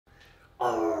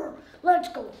Let's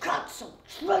go cut some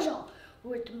treasure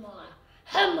with my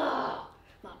hammer,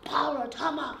 my powered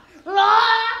hammer.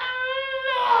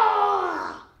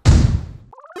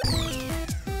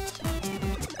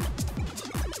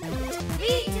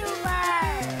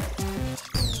 VTubers!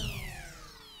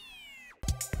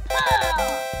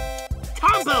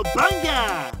 Combo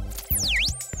Bunga!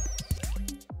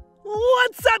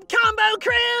 What's up, Combo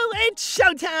Crew? It's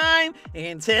showtime!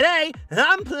 And today,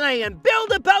 I'm playing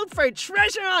Build a Boat for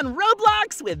Treasure on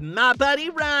Roblox with my buddy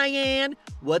Ryan.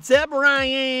 What's up,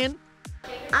 Ryan?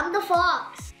 I'm the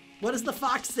fox. What does the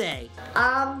fox say?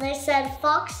 They said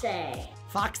foxy.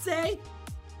 Foxy?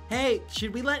 Hey,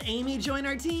 should we let Amy join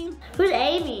our team? Who's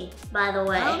Amy, by the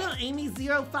way? I don't know, Amy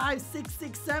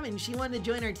 05667. She wanted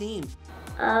to join our team.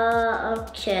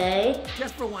 Okay.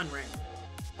 Just for one round.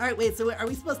 All right, wait, so are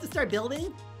we supposed to start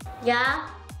building? Yeah?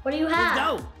 What do you have?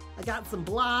 Let's go. I got some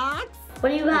blocks. What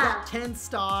do you I have? got 10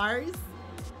 stars.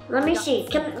 Let me see.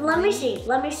 Let me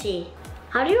see.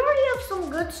 How do you already have some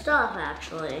good stuff,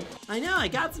 actually? I know, I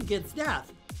got some good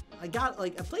stuff. I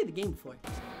played the game before.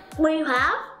 What do you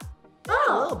have?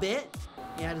 A little bit.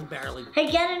 Yeah, just barely.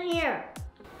 Hey, get in here.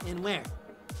 In where?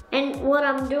 And what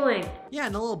I'm doing. Yeah,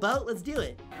 in a little boat. Let's do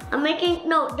it. I'm making,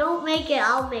 no, don't make it.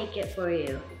 I'll make it for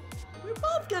you. We're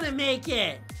both gonna make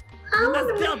it. We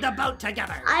must build the boat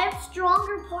together. I have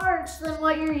stronger parts than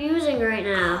what you're using right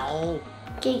now. Ow.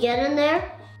 Can you get in there?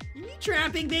 Are you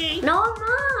trapping me? No, I'm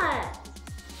not.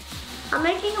 I'm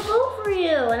making a boat for you,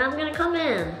 and I'm gonna come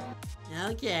in.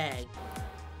 Okay.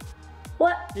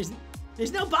 What?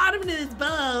 There's no bottom to this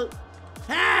boat.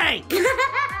 Hey!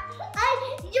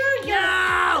 You're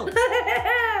No!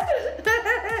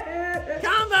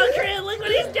 Combo Crew, look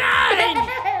what he's done!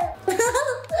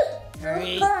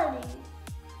 Hurry. Funny.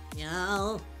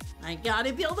 Yo, I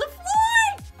gotta build a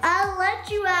floor! I'll let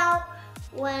you out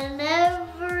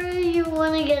whenever you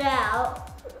want to get out.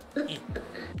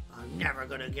 I'm never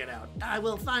gonna get out. I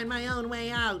will find my own way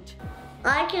out.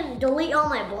 I can delete all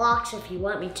my blocks if you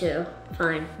want me to.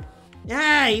 Fine.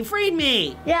 Hey, you freed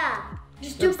me! Yeah,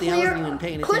 just do Oopsie, I clear. wasn't even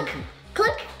paying attention.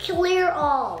 Click clear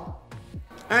all.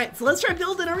 Alright, so let's try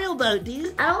building a real boat,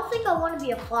 dude. I don't think I want to be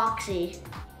a foxy.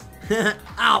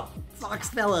 Ow! Fox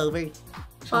fell over.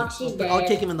 Foxy dead. I'll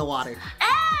kick him in the water.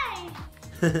 Hey!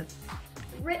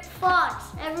 Rip Fox.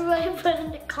 Everybody put in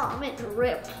the comment,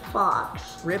 Rip Fox.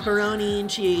 Ripperoni and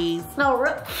cheese. No,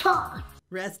 Rip Fox.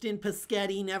 Rest in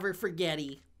Paschetti, never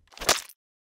forgetty.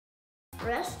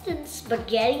 Rest in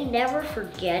spaghetti, never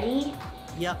forgetty.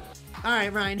 Yep.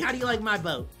 Alright, Ryan, how do you like my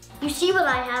boat? You see what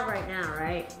I have right now,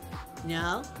 right?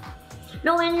 No?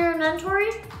 No, in your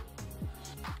inventory?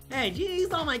 Hey, did you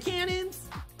use all my cannons?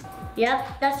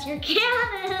 Yep, that's your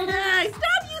cannon. Hey,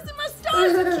 stop using my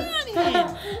stars as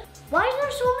cannons! Why are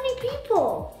there so many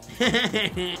people?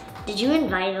 Did you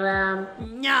invite them?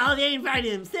 No, they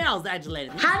invited themselves. I just let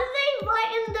them. How did they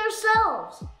invite in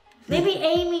themselves? Maybe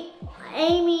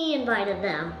Amy invited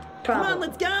them. Probably. Come on,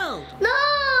 let's go.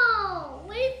 No,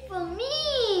 wait for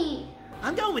me.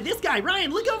 I'm going with this guy.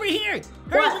 Ryan, look over here.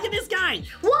 Hurry, What? look at this guy.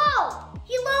 Whoa,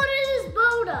 he loaded his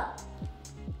boat up.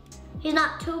 He's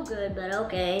not too good, but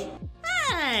okay.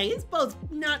 Hey, his boat's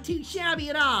not too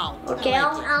shabby at all. Okay, I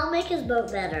like it. I'll make his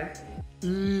boat better.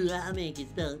 Ooh, I'll make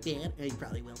his boat better. Oh, you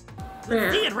probably will.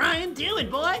 Yeah. See it, Ryan. Do it,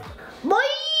 boy. Boy!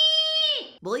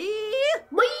 Boy.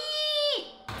 Boy!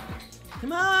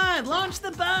 Come on, launch the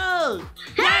boat.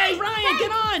 Hey, Yay, Ryan,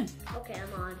 get on. Okay,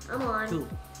 I'm on. Cool.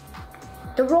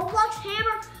 The Roblox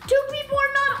hammer, 2 people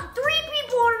are not, 3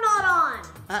 people are not on.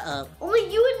 Uh-oh. Only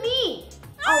you and me.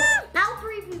 Ah! Oh, now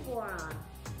 3 people are on.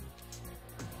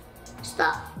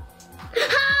 Stop.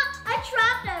 Ha! I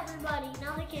trapped everybody.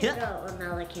 Now they can't go. Oh,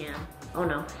 now they can. Oh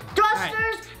no. Thrusters!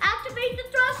 Right. Activate the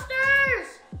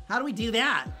thrusters! How do we do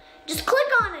that? Just click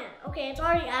on it. Okay, it's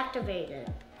already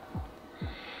activated.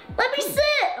 Let me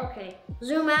sit. Okay,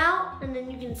 zoom out and then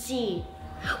you can see.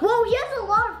 Whoa, he has a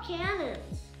lot of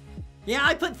cannons. Yeah,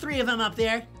 I put 3 of them up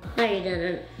there. No, you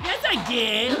didn't. Yes, I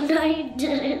did. No, you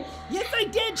didn't. Yes, I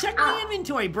did. Check my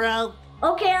inventory, bro.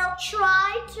 Okay, I'll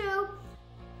try to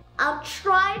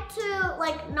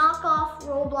like knock off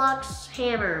Roblox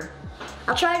hammer.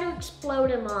 I'll try to explode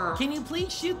him off. Can you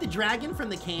please shoot the dragon from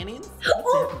the cannons?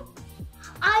 Oh,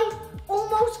 I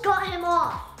almost got him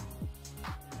off.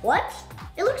 What?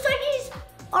 It looks like he's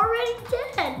already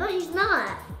dead, but he's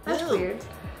not. That's Ew. weird.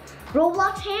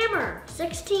 Roblox hammer,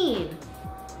 16.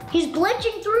 He's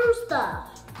glitching through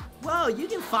stuff. Whoa, you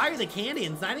can fire the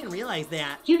cannons. I didn't realize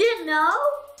that. You didn't know?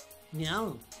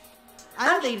 No. I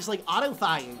thought they just like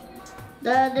auto-fired.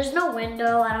 There's no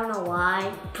window. I don't know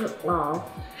why. Lol.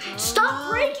 Stop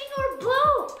breaking our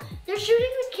boat. They're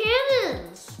shooting the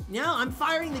cannons. No, I'm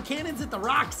firing the cannons at the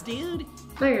rocks, dude.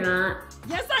 No, you're not.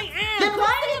 Yes, I am. Then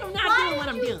I'm not doing what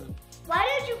I'm doing.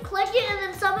 Why did you click it and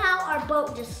then somehow our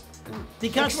boat just...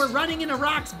 Because we're running into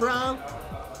rocks, bro.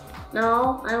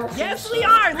 No, I don't think Yes, so. we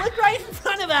are. Look right in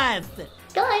front of us.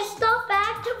 Guys, stop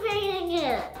activating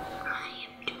it. I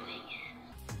am doing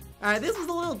it. All right, this was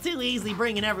a little too easy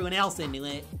bringing everyone else into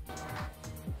it.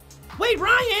 Wait,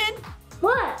 Ryan!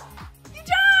 What? You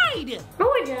died! No,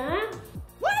 I didn't.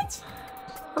 What?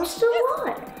 I'm still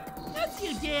alive. Yes,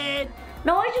 you did.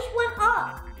 No, I just went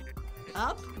up.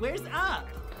 Up? Where's up?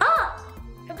 Up!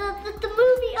 The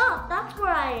movie Up, that's where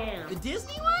I am. The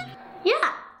Disney one?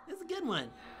 Yeah. That's a good one.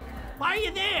 Why are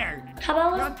you there? How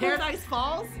about You're on Paradise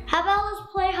Falls? How about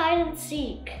let's play hide and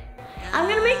seek? I'm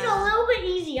gonna make it a little bit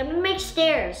easy. I'm gonna make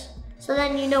stairs, so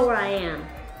then you know where I am.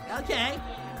 Okay.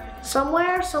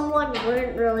 Somewhere someone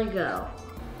wouldn't really go.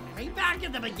 Are you back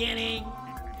at the beginning?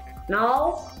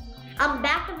 No, I'm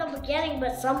back at the beginning,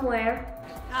 but somewhere.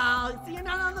 Oh, so you're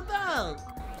not on the boat.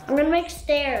 I'm gonna make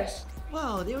stairs.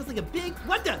 Whoa, there was like a big,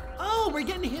 what the? Oh, we're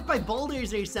getting hit by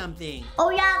boulders or something. Oh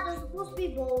yeah, there's supposed to be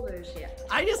boulders here.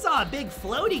 I just saw a big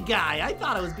floaty guy. I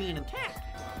thought I was being attacked.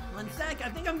 One sec, I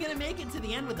think I'm gonna make it to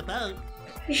the end with the boat.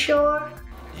 You sure?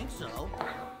 I think so.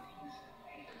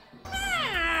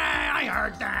 I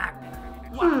heard that.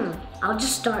 Wow. I'll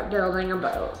just start building a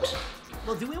boat.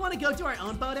 Well, do we want to go to our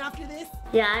own boat after this?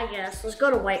 Yeah, I guess. Let's go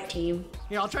to white team.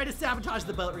 Here, I'll try to sabotage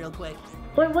the boat real quick.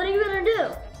 Wait, what are you gonna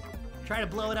do? Try to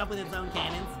blow it up with its own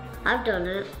cannons. I've done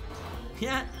it.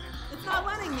 Yeah, it's not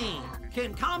letting me.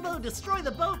 Can combo destroy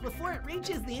the boat before it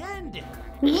reaches the end?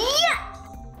 Yes!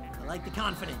 I like the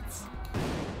confidence.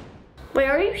 Wait,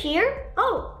 are you here?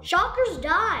 Oh, Shockers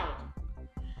died.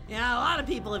 Yeah, a lot of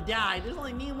people have died. There's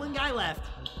only me and one guy left.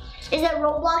 Is it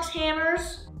Roblox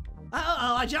hammers?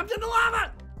 Uh-oh, I jumped into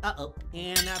lava! Uh-oh,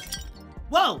 and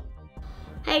whoa!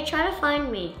 Hey, try to find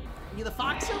me. You the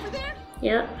fox over there?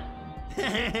 Yep.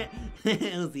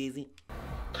 It was easy.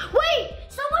 Wait!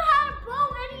 Someone had a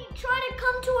boat and he tried to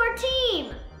come to our team!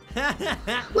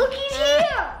 Look, he's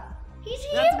here! He's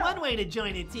here! That's one way to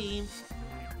join a team.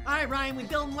 All right, Ryan, we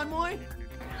building one more?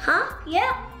 Huh?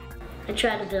 Yep. I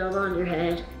tried to build on your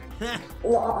head.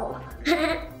 Lol.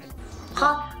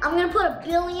 I'm gonna put 1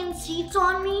 billion seats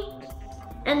on me,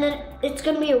 and then it's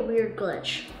gonna be a weird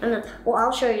glitch. And then, well,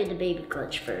 I'll show you the baby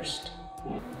glitch first.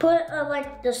 Put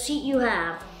like the seat you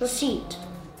have, the seat.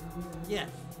 Yeah.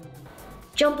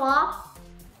 Jump off.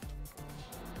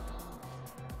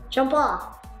 Jump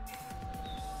off.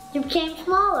 You became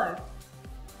smaller.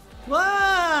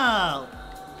 Whoa!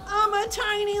 I'm a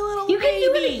tiny little You baby.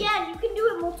 can do it again. You can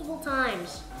do it multiple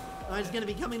times. I was gonna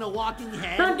be becoming a walking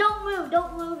head. No, don't move.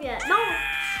 Don't move yet. No.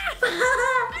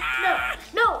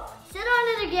 No. Sit on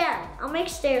it again. I'll make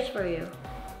stairs for you.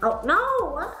 Oh, no.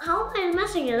 What? How am I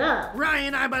messing it up?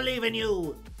 Ryan, I believe in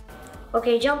you.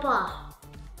 Okay, jump off.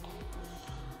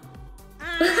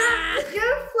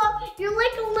 You're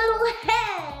like a little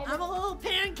head. I'm a little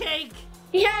pancake.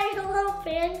 Yeah, you're a little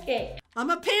pancake. I'm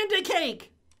a panda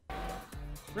cake.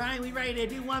 Ryan, we ready to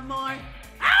do one more?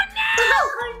 Oh,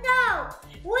 no.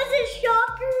 Was it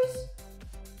Shockers?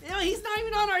 No, he's not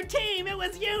even on our team. It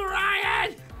was you,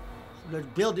 Ryan. Let's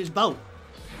build this boat.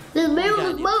 Let's build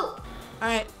got this it. boat. All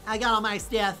right, I got all my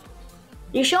stuff.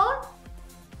 You sure?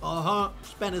 Uh-huh.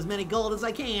 Spend as many gold as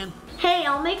I can. Hey,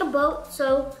 I'll make a boat,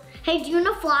 so... Hey, do you want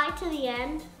to fly to the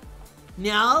end?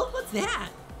 No? What's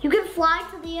that? You can fly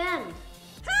to the end.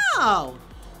 How?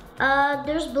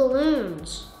 There's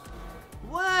balloons.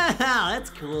 Wow, that's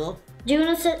cool. Do you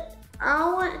want to sit?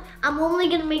 I'm only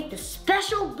gonna make the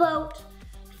special boat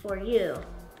for you.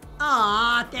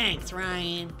 Aw, thanks,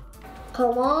 Ryan.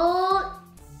 Come on.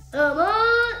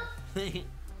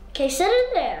 Okay, sit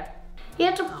in there. You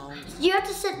have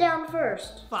to sit down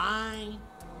first. Fine.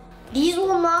 These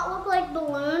will not look like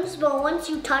balloons, but once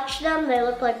you touch them, they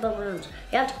look like balloons.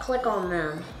 You have to click on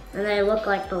them, and they look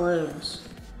like balloons.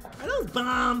 Are those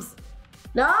bombs?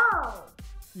 No.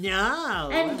 No.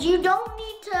 And you don't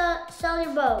need to sell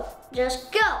your boat.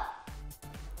 Just go.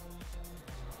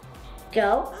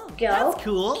 Go. Oh, Go. that's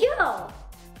cool. Go.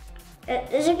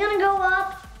 Is it gonna go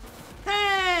up?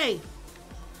 Hey!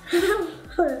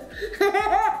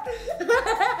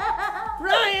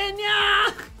 Ryan,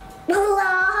 yeah!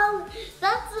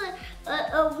 That's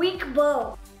a weak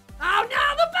boat. Oh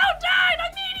no, the boat died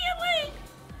immediately!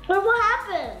 What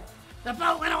happened? The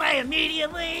boat went away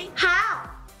immediately. How?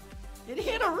 It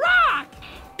hit a rock.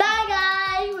 Bye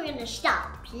guys, we're gonna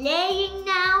stop playing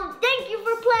now. Thank you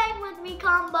for playing with me,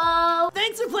 Combo.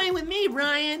 Thanks for playing with me,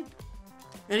 Ryan.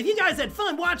 And if you guys had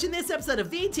fun watching this episode of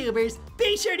VTubers,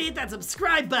 be sure to hit that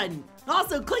subscribe button.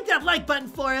 Also, click that like button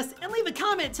for us and leave a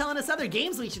comment telling us other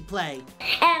games we should play.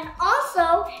 And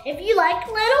also, if you like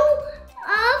little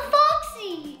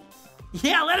Foxy.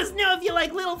 Yeah, let us know if you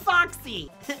like Little Foxy.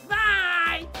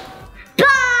 Bye!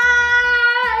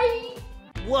 Bye!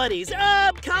 What is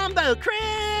up, Combo Crew?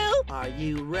 Are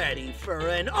you ready for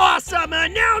an awesome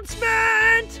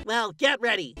announcement? Well, get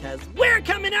ready, because we're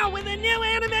coming out with a new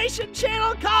animation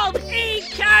channel called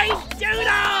EK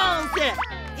Doodles!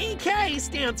 EK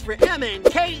stands for Emma and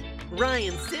Kate,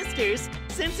 Ryan's sisters,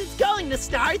 since it's going to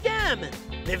star them.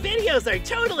 The videos are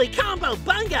totally combo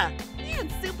bunga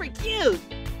and super cute.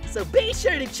 So be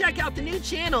sure to check out the new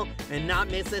channel and not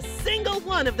miss a single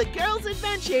one of the girls'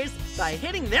 adventures by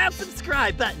hitting that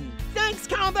subscribe button. Thanks,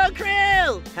 Combo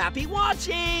Crew! Happy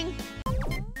watching!